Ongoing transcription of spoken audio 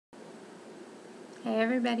Hey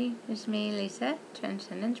everybody, it's me, Lisa,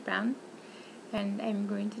 Transcendence Brown, and I'm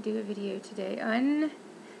going to do a video today on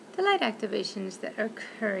the light activations that are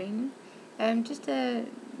occurring, just a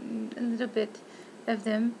little bit of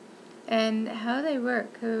them, and how they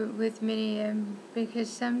work with many,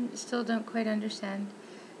 because some still don't quite understand.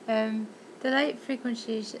 The light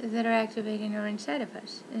frequencies that are activating are inside of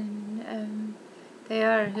us, and they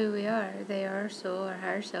are who we are. They are our soul, our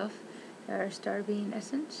higher self, our star being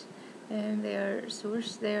essence. They are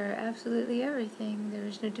source. They are absolutely everything. There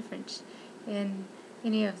is no difference in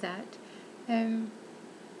any of that.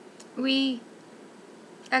 We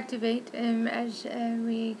activate as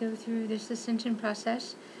we go through this ascension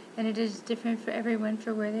process, and it is different for everyone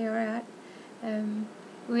for where they are at.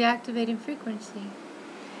 We activate in frequency,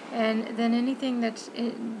 and then anything that's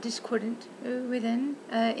discordant within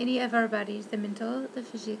any of our bodies, the mental, the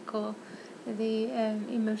physical, the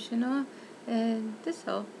emotional, the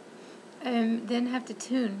soul, then have to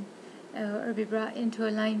tune or be brought into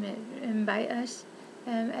alignment by us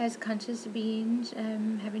as conscious beings,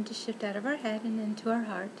 having to shift out of our head and into our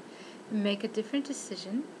heart, make a different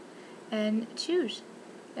decision, and choose.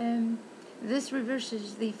 This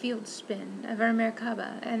reverses the field spin of our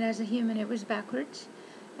Merkaba, and as a human it was backwards.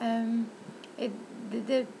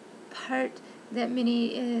 The part that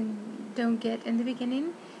many don't get in the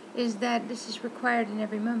beginning is that this is required in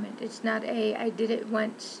every moment. It's not a I did it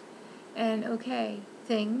once and okay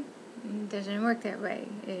thing. It doesn't work that way.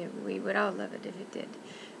 We would all love it if it did.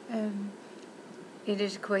 It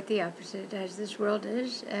is quite the opposite, as this world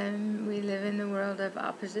is. We live in the world of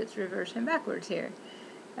opposites, reverse and backwards here.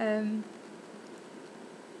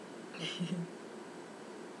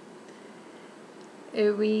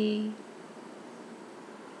 We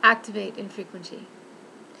activate in frequency.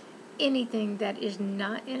 Anything that is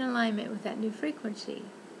not in alignment with that new frequency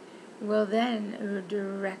will then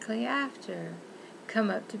directly after come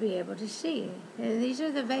up to be able to see. These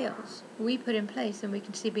are the veils we put in place, and we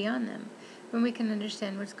can see beyond them when we can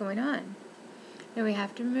understand what's going on. And we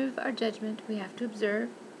have to remove our judgment. We have to observe.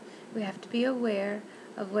 We have to be aware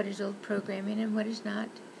of what is old programming and what is not.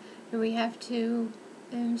 And we have to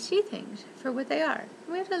see things for what they are.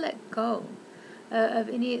 We have to let go of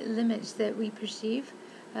any limits that we perceive,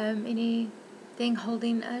 anything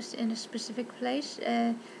holding us in a specific place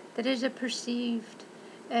that is a perceived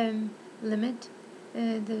limit.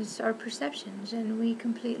 Those are perceptions, and we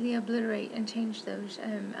completely obliterate and change those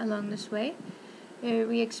along this way.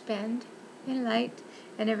 We expand in light,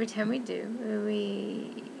 and every time we do,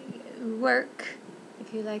 we work,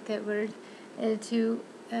 if you like that word, to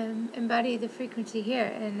embody the frequency here.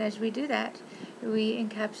 And as we do that, we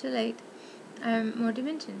encapsulate more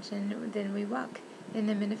dimensions, and then we walk in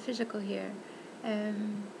the metaphysical here.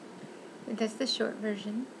 That's the short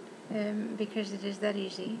version, because it is that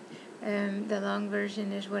easy. The long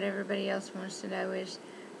version is what everybody else wants to know, is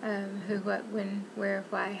who, what, when, where,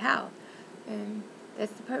 why, how.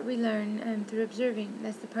 That's the part we learn through observing.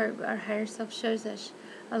 That's the part our higher self shows us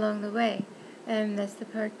along the way. That's the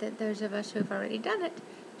part that those of us who have already done it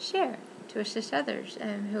share to assist others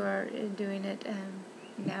who are doing it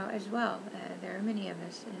now as well. There are many of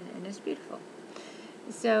us, and it's beautiful.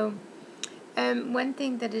 So, one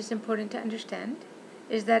thing that is important to understand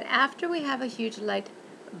is that after we have a huge light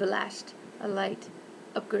blast, a light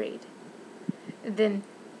upgrade, then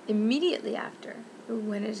immediately after,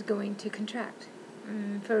 one is going to contract.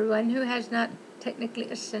 For one who has not technically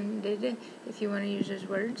ascended, if you want to use those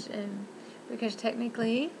words, because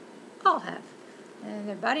technically all have.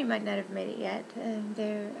 Their body might not have made it yet.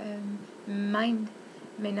 Their mind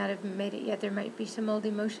may not have made it yet. There might be some old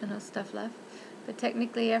emotional stuff left. But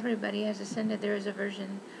technically everybody has ascended. There is a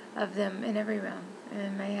version of them in every realm.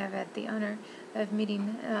 I have had the honor of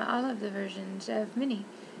meeting all of the versions of many.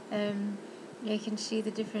 You can see the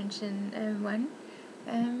difference in one.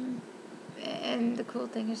 And the cool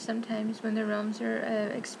thing is sometimes when the realms are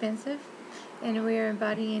expansive and we are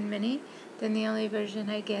embodying many, then the only version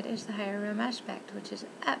I get is the higher realm aspect, which is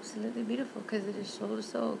absolutely beautiful because it is soul to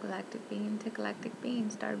soul, galactic being to galactic being,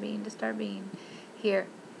 star being to star being here.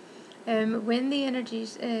 When the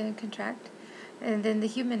energies contract, and then the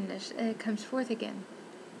humanness comes forth again.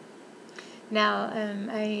 Now,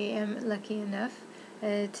 I am lucky enough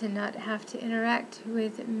to not have to interact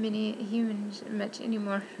with many humans much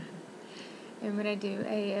anymore. And when I do,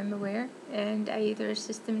 I am aware, and I either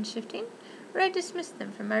assist them in shifting, or I dismiss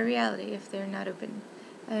them from my reality if they're not open,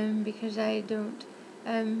 because I don't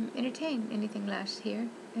entertain anything less here.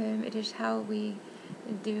 It is how we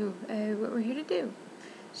do what we're here to do.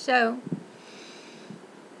 So,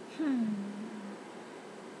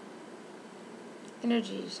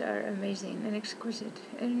 energies are amazing and exquisite,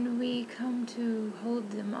 and we come to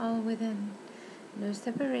hold them all within. No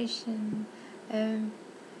separation.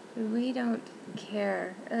 We don't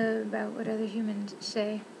care about what other humans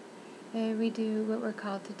say. We do what we're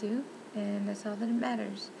called to do, and that's all that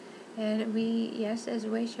matters. And we, yes, as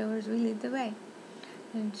way showers, we lead the way.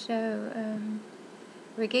 And so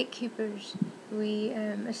we're gatekeepers. We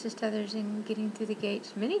assist others in getting through the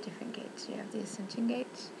gates, many different gates. You have the Ascension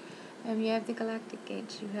gates, you have the Galactic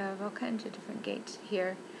gates, you have all kinds of different gates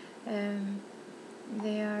here.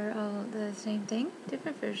 They are all the same thing,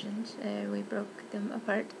 different versions. We broke them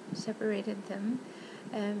apart, separated them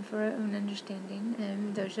for our own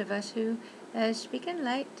understanding. Those of us who speak in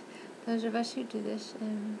light, those of us who do this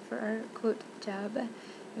for our quote job,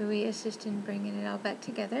 we assist in bringing it all back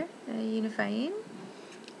together, unifying.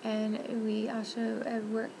 And we also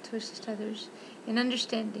work to assist others in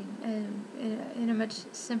understanding in a much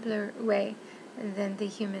simpler way than the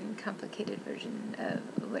human complicated version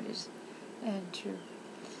of what is true.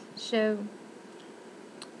 So,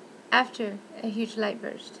 after a huge light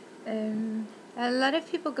burst, a lot of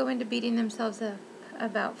people go into beating themselves up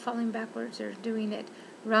about falling backwards or doing it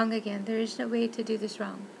wrong again. There is no way to do this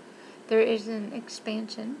wrong. There is an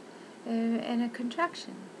expansion and a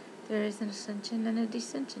contraction. There is an ascension and a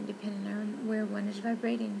descension, depending on where one is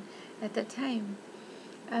vibrating at that time.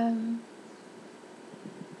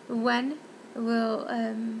 One will,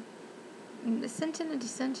 ascension and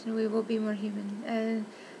descension, we will be more human.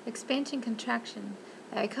 Expansion, contraction,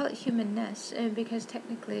 I call it humanness because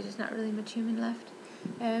technically there's not really much human left.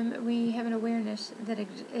 We have an awareness that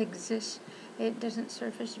exists. It doesn't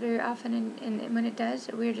surface very often, and when it does,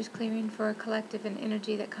 we're just clearing for a collective and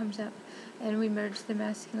energy that comes up, and we merge the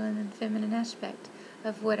masculine and feminine aspect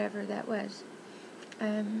of whatever that was.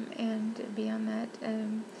 And beyond that,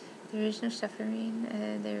 there is no suffering,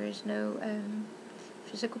 there is no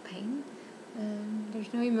physical pain,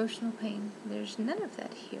 there's no emotional pain, there's none of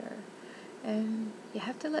that here. You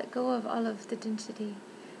have to let go of all of the density.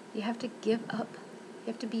 You have to give up. You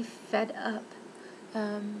have to be fed up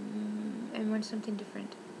and want something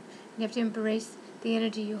different. You have to embrace the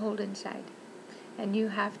energy you hold inside, and you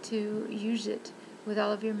have to use it with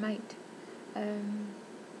all of your might.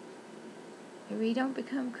 We don't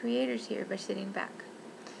become creators here by sitting back.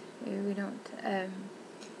 We don't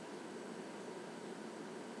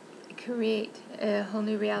create whole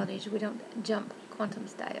new realities. We don't jump quantum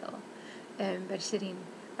style by sitting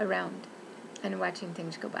around and watching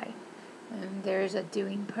things go by. There is a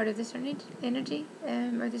doing part of this energy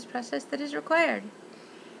or this process that is required.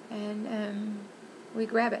 And we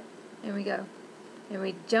grab it, and we go. And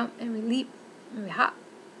we jump, and we leap, and we hop,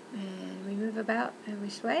 and we move about, and we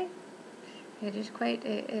sway. It is quite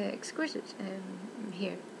exquisite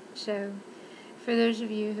here. So, for those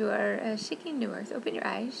of you who are seeking New Earth, open your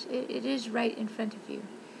eyes. It is right in front of you.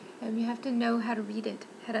 You have to know how to read it,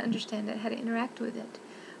 how to understand it, how to interact with it,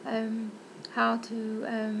 how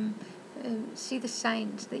to see the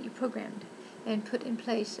signs that you programmed and put in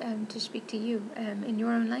place to speak to you in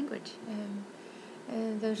your own language.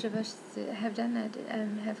 Those of us that have done that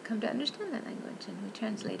have come to understand that language, and we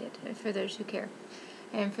translate it for those who care.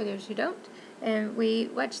 And for those who don't, we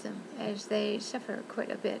watch them as they suffer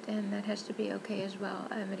quite a bit, and that has to be okay as well.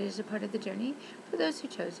 It is a part of the journey for those who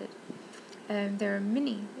chose it. There are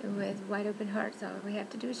many with wide open hearts. All we have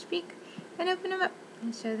to do is speak and open them up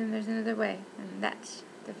and show them there's another way, and that's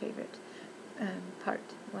the favorite part,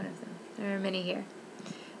 one of them. There are many here.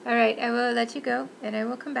 All right, I will let you go, and I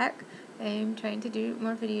will come back. I'm trying to do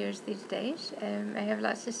more videos these days. I have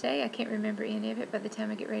lots to say. I can't remember any of it by the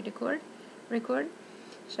time I get ready to record.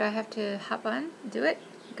 So I have to hop on, do it,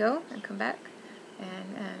 go, and come back,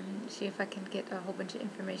 and see if I can get a whole bunch of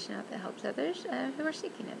information out that helps others who are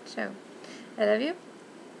seeking it. So, I love you.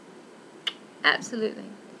 Absolutely.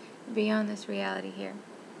 Beyond this reality here.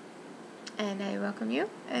 And I welcome you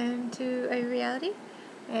to a reality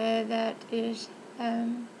that is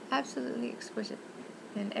absolutely exquisite.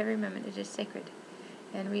 And every moment is just sacred.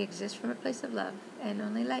 And we exist from a place of love and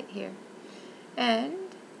only light here.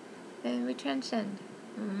 And we transcend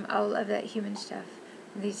all of that human stuff,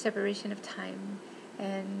 the separation of time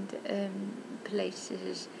and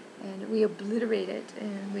places, and we obliterate it,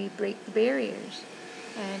 and we break the barriers,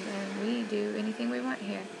 and we do anything we want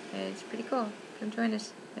here. It's pretty cool. Come join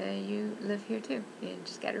us. You live here too. You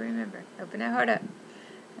just got to remember, open that heart up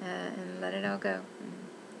and let it all go.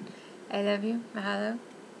 I love you. Mahalo.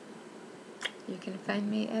 You can find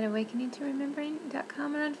me at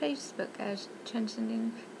awakeningtoremembering.com or on Facebook as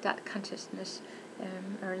transcending.consciousness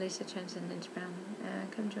or Lisa Transcendence Brown.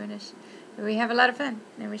 Come join us. We have a lot of fun,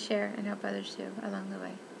 and we share and help others too along the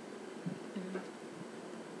way.